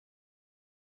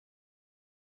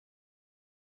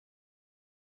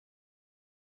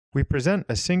We present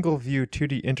a single-view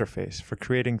 2D interface for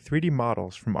creating 3D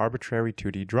models from arbitrary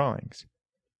 2D drawings.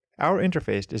 Our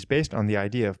interface is based on the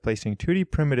idea of placing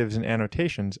 2D primitives and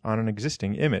annotations on an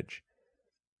existing image.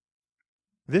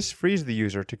 This frees the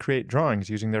user to create drawings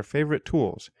using their favorite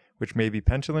tools, which may be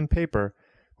pencil and paper,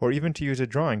 or even to use a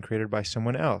drawing created by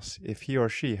someone else if he or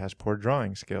she has poor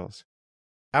drawing skills.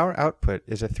 Our output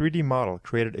is a 3D model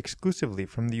created exclusively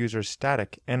from the user's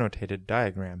static annotated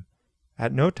diagram.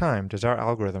 At no time does our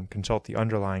algorithm consult the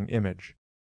underlying image.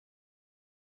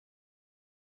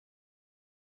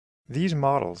 These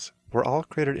models were all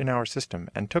created in our system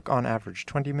and took on average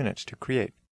 20 minutes to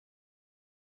create.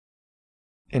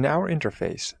 In our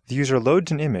interface, the user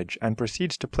loads an image and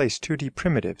proceeds to place 2D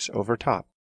primitives over top.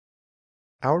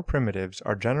 Our primitives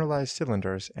are generalized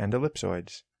cylinders and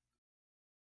ellipsoids.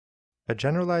 A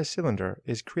generalized cylinder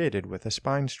is created with a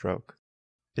spine stroke.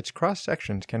 Its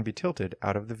cross-sections can be tilted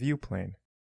out of the view plane.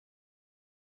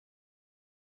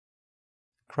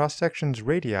 Cross-sections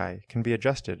radii can be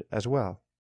adjusted as well.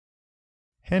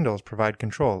 Handles provide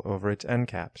control over its end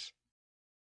caps.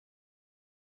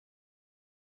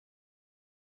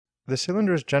 The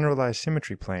cylinder's generalized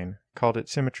symmetry plane, called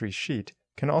its symmetry sheet,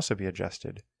 can also be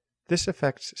adjusted. This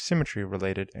affects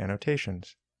symmetry-related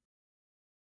annotations.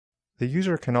 The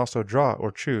user can also draw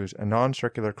or choose a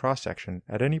non-circular cross-section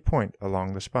at any point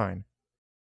along the spine.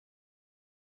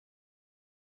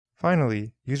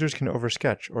 Finally, users can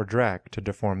oversketch or drag to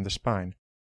deform the spine.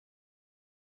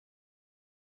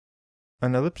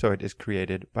 An ellipsoid is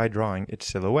created by drawing its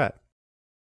silhouette.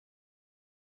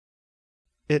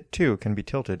 It too can be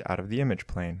tilted out of the image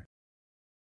plane.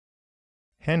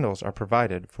 Handles are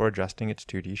provided for adjusting its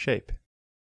 2D shape.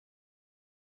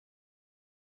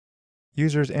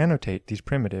 Users annotate these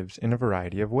primitives in a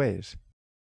variety of ways.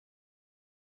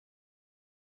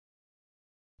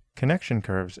 Connection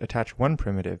curves attach one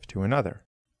primitive to another.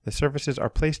 The surfaces are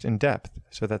placed in depth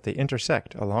so that they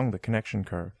intersect along the connection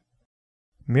curve.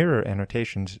 Mirror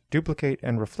annotations duplicate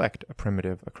and reflect a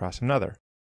primitive across another.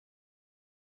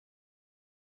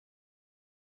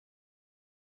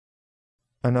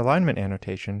 An alignment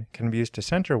annotation can be used to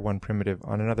center one primitive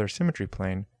on another symmetry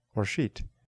plane or sheet.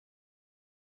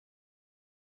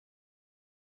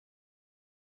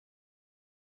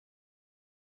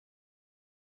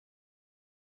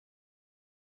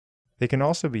 They can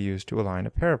also be used to align a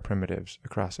pair of primitives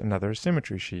across another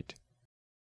symmetry sheet.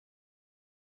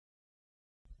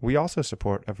 We also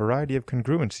support a variety of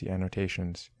congruency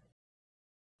annotations.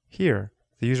 Here,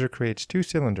 the user creates two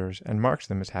cylinders and marks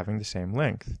them as having the same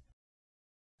length.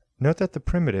 Note that the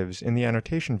primitives in the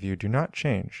annotation view do not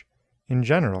change. In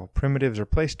general, primitives are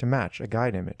placed to match a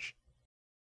guide image.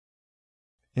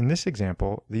 In this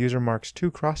example, the user marks two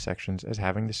cross-sections as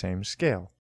having the same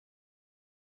scale.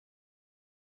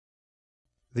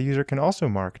 The user can also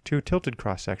mark two tilted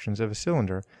cross-sections of a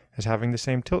cylinder as having the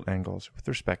same tilt angles with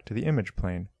respect to the image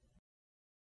plane.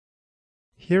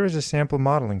 Here is a sample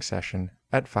modeling session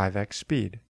at 5x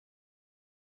speed.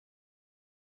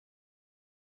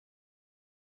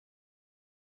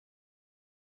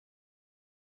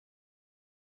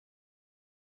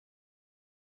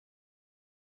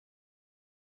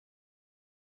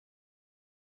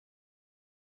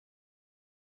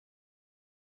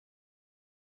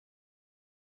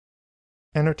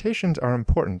 Annotations are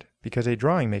important because a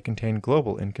drawing may contain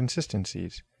global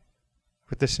inconsistencies.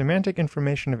 With the semantic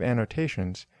information of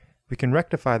annotations, we can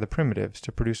rectify the primitives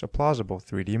to produce a plausible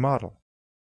 3D model.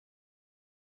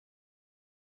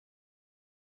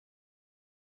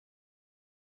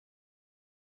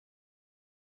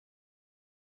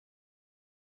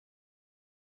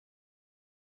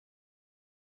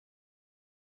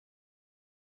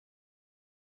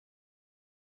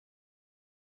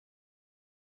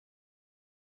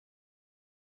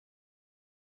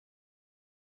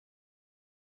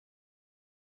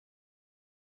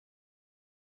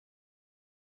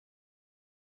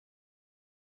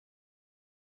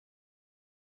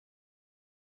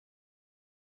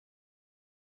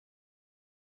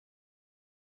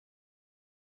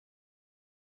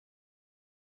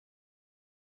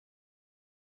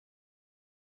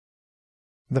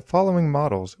 The following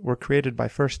models were created by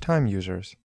first-time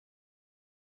users.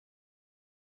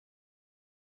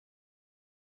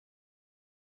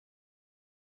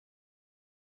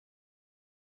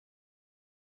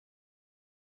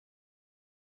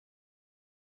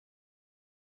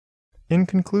 In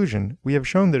conclusion, we have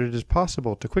shown that it is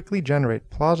possible to quickly generate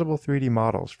plausible 3D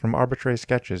models from arbitrary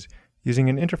sketches using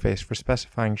an interface for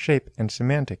specifying shape and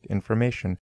semantic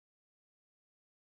information